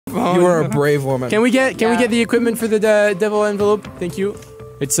You are a brave woman. Can we get the equipment for the devil envelope? Thank you.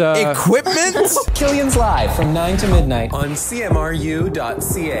 It's equipment? Kilian'S live from 9 to midnight on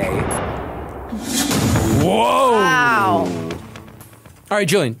CMRU.ca. Whoa! Wow. All right,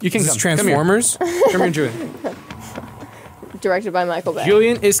 Julian, you can Is come. this Transformers? Come here, Julian. Directed by Michael Bay.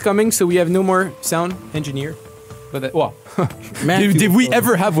 Julian is coming, so we have no more sound engineer. But that, well, did we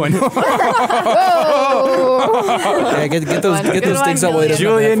ever have one? Yeah, get those things out later.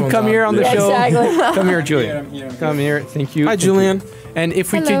 Julian, come here on the show. Exactly. Come here, Julian. Come here. Thank you. Hi, Julian. And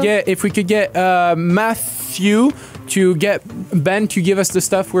if we could get Matthew to get Ben to give us the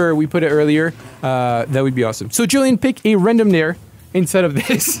stuff where we put it earlier, that would be awesome. So Julian, pick a random there instead of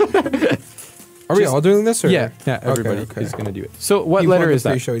this. Are we all doing this? Or? Yeah, everybody is gonna do it. So what He letter won the is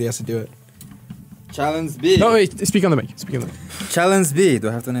that? Show, he has to do it. Challenge B. No, wait, speak on the mic. Challenge B. Do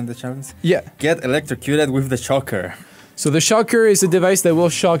I have to name the challenge? Yeah. Get electrocuted with the shocker. So the shocker is a device that will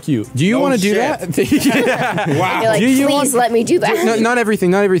shock you. Do you want to do that? Wow. Like, please let me do that. No, not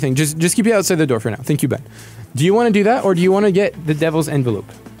everything. Just keep it outside the door for now. Thank you, Ben. Do you want to do that, or do you want to get the devil's envelope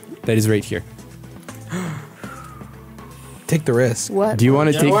that is right here? Take the risk. What? Do you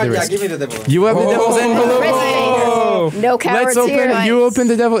want to take the risk? Yeah, give me the devil. You have the devil's envelope. No cowards here. Let's open. You open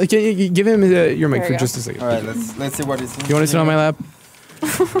the devil. Can you give him your mic for just a second? All right, let's see what it's. You want to sit on my lap?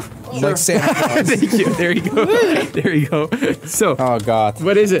 Like Santa Claus. Thank you. There you go. There you go. So. Oh God.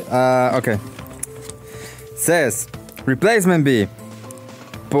 What is it? Okay. Says replacement B.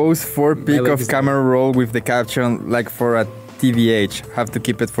 Post for pic of camera roll with the caption like for a TVH. Have to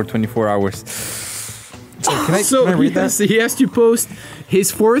keep it for 24 hours. So can I read that? He has to post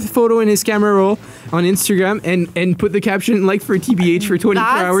his fourth photo in his camera roll on Instagram and put the caption like for TBH for 24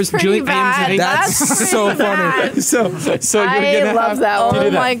 hours. Julian, That's so funny. So you're I gonna love have that. to do Oh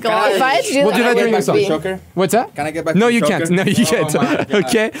that. my god! If I had to do We'll do that during the song. Shocker? What's that? Can I get back? No, to you the can't. shocker? No, you can't. Oh my God.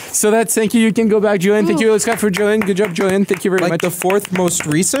 Okay, so that's thank you. You can go back, Julian. Thank you, Scott, for Julian. Good job, Julian. Thank you very Like much. the fourth most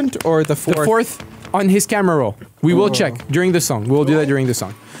recent or the fourth? The fourth on his camera roll. We will check during the song. We'll do that during the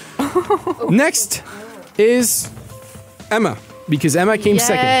song. Next is Emma, because Emma came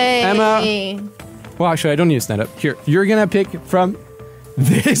second. Emma. Well, actually, I don't need to stand up. Here, you're gonna pick from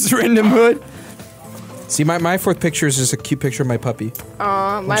this random hood. See, my fourth picture is just a cute picture of my puppy.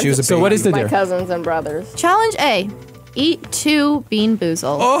 She was a So what is the my there? cousins and brothers. Challenge A. Eat 2 bean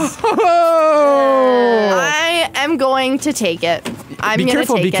boozles. Oh! I am going to take it. I'm Be going to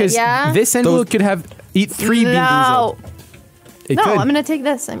careful take because it. Yeah? this envelope could have eat 3 bean boozled. It No, could. I'm going to take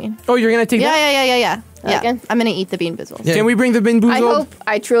this, I mean. Oh, you're gonna take that? Yeah. Again? I'm going to eat the bean boozles. Yeah. Can we bring the bean boozled?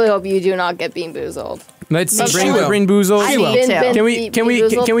 I truly hope you do not get bean boozled. Let's But bring she the will. bean boozled. I need to. Can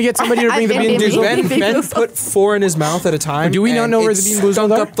we get somebody to bring the bean Dude, boozled? Ben put 4 in his mouth at a time. Do we not and know where it the Bean Boozled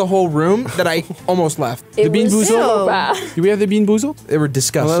stunk are? up the whole room that I almost left. The bean was boozled? so bad. Do we have the bean boozled? They were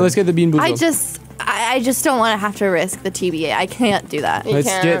disgusting. Well, let's get the bean boozled. I just don't want to have to risk the TBA. I can't do that. You Let's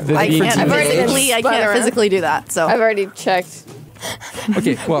can't. get the I bean can't. boozled. I can't physically do that. So I've already checked.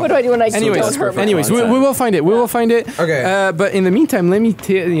 Okay, well. What do I do when I don't hurt my Anyways, we will find it. We will find it. Okay. But in the meantime, let me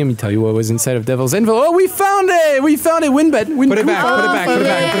tell you what was inside of Devil's Envelope. Oh, we found it! We found it. Winbet. Put it back. Put it back. Put it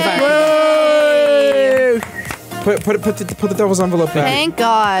back. Put it back. Put the devil's envelope back. thank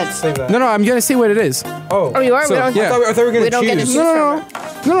God. Save that. No, I'm gonna say what it is. Oh, you are? So, We don't, yeah. I thought we were we gonna don't get to choose.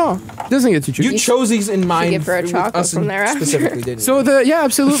 choose No. Doesn't get to choose. You chose these in mind. give her a with chocolate us from there after. specifically, didn't you? So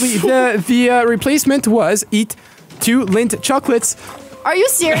absolutely. the replacement was eat 2 Lindt chocolates. Are you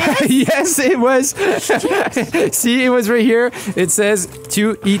serious? Yes, it was. See, it was right here. It says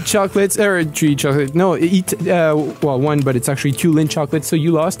 2 eat chocolates, or 2 eat chocolate. No, eat, 1, but it's actually 2 Lindt chocolates, so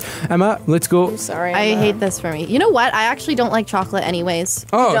you lost. Emma, let's go. I'm sorry. I Emma. hate this for me. You know what? I actually don't like chocolate anyways.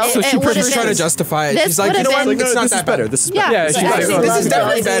 Oh, No, so it she would've She's been- trying to justify it. This She's like, you know what? would've been- It's not This is that better. bad. This is Yeah, Yeah, she's Actually, like, this is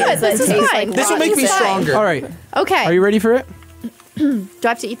definitely better. This is fine. This will make me This is fine. stronger. all right. Okay. Are you ready for it? Do I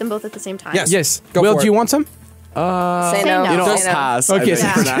have to eat them both at the same time? Yes. Yes. Go Will, for do you it. want some? Say no. You know, Say I'll no. pass. Okay, I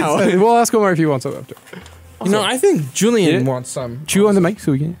think so now. we'll ask Omar if he wants some after. You know, I think Julian Yeah. wants some. Chew on the mic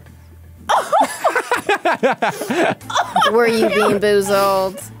so we can. Were you bean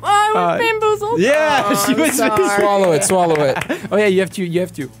boozled? I was bamboozled. Yeah, she was. sorry. Swallow it. Oh yeah, you have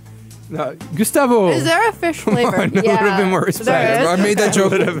to. No, Gustavo. Is there a fish flavor? No, would Yeah. have been more There respect. is. I made that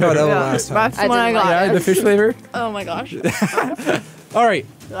joke about Ella last time. That's I when I didn't got like Yeah, it. the fish flavor. Oh my gosh. All right,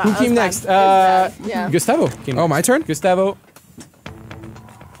 That who was came bad. next? Yeah. Gustavo. Came Oh, next. my turn? Gustavo.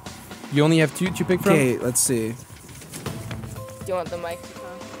 You only have 2 to pick from. Okay, let's see. Do you want the mic to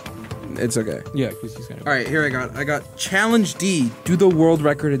come? It's okay. Yeah, because he's gonna. All right, here I got challenge D. Do the world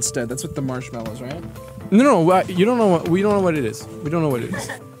record instead. That's with the marshmallows, right? No, you don't know what. We don't know what it is. We don't know what it is.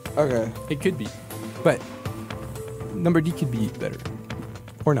 Okay. It could be, but number D could be better.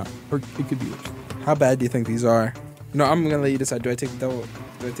 or not, or it could be worse. How bad do you think these are? No, I'm gonna let you decide. Do I take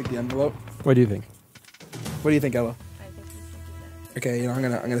the envelope? What do you think? What do you think, Ella? Okay, you know, I'm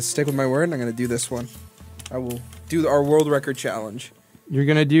gonna stick with my word and I'm gonna do this one. I will do our world record challenge. You're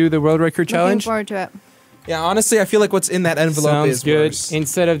gonna do the world record challenge? Looking forward to it. Yeah, honestly, I feel like what's in that envelope Sounds is good. worse.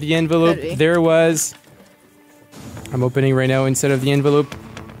 Instead of the envelope, Could be. there was. I'm opening right now. Instead of the envelope,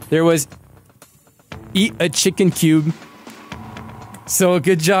 there was eat a chicken cube. So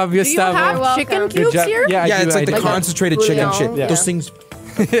good job, Do you Gustavo. have welcome. chicken Good cubes job. here? Yeah, I Yeah, do, it's like I the do. concentrated Bouillon, chicken shit. yeah. Those things.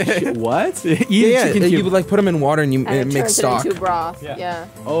 What? Eat Yeah, a chicken you cube. would like put them in water and you And it it makes turns it stock. into broth. Yeah. Yeah.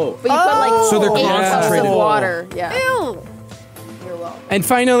 Oh. But you put like So they're 8 cups concentrated. of water. Yeah. Ew. You're welcome. And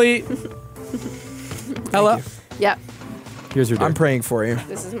finally, Ella, Yep. here's your I'm dare. praying for you.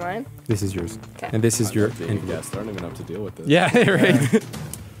 This is mine. This is yours. Okay. And this is your Being a envelope. guest, I don't even have to deal with this. Yeah, right.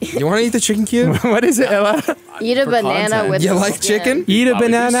 You want to eat the chicken cube? What is it, Ella? Eat a For banana content. with You the like skin. chicken? Eat a Wow, it'd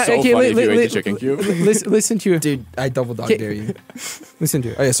be banana. so Okay, funny if you ate the chicken cube. Listen to you. Dude, I double dog Okay. dare you. Listen to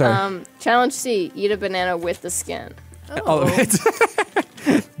it. Oh yeah, sorry. Challenge C: eat a banana with the skin. All of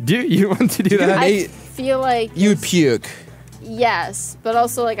it. Do you want to do that? I feel like You'd puke. yes, but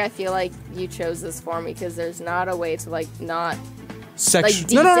also like I feel like you chose this for me because there's not a way to like not Sex. like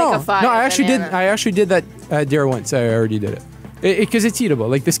de-dickify No, a I actually did. banana. I actually did that dare once. I already did it. Because it's eatable.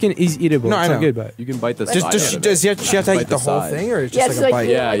 Like the skin is eatable. No, it's I not know. good, but You can bite the Does, side does, out she, of does it. she have to Bite eat the whole side. thing, or is it Yeah, just it's like a like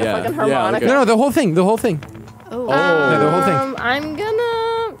bite? Yeah, like yeah. a fucking Yeah, harmonica. no, the whole thing. The whole thing. Oh. Yeah, the whole thing. I'm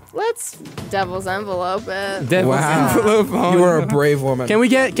gonna let's devil's envelope it. Devil's Wow. envelope. Oh, You are a no. brave woman. Can we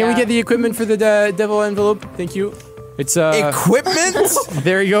get Yeah. the equipment for the devil envelope? Thank you. It's equipment?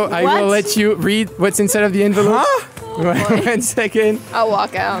 there you go. I will What? let you read what's inside of the envelope. Huh? One second. I'll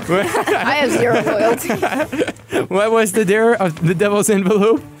walk out. I have zero loyalty. What was the dare of the devil's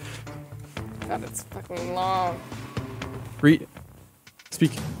envelope? God, it's fucking long. Read.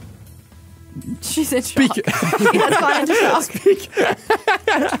 Speak. She's in Speak. shock. She has gone into shock.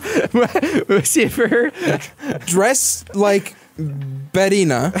 We'll see it for her. Dress like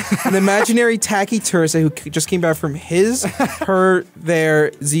Bettina, an imaginary tacky tourist who just came back from his, her,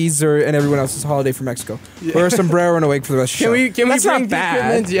 their, Z's, and everyone else's holiday from Mexico. Wear a sombrero and a wig for the rest of the show. Can That's we bring not the bad.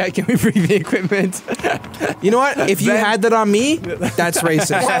 equipment? Yeah, can we bring the equipment? You know what? If you Ben- had that on me, that's racist.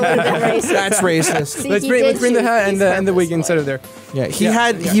 That would have been racist. That's racist. See, Let's he bring did the choose hat and these the wig purposefully. inside of there. Yeah,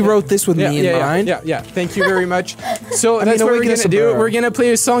 Yeah, he wrote this with me in mind. Yeah. Thank you very much. So I that's mean, what a we're wig and gonna a do. sombrero. We're gonna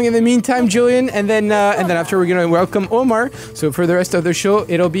play a song in the meantime, Julian, and then after we're gonna welcome Omar. So for the rest of the show,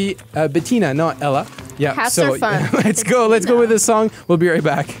 it'll be Bettina, not Ella. Yeah. Hats so are fun. let's go. Let's go with the song. We'll be right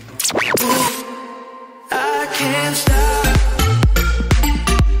back. I can't stop.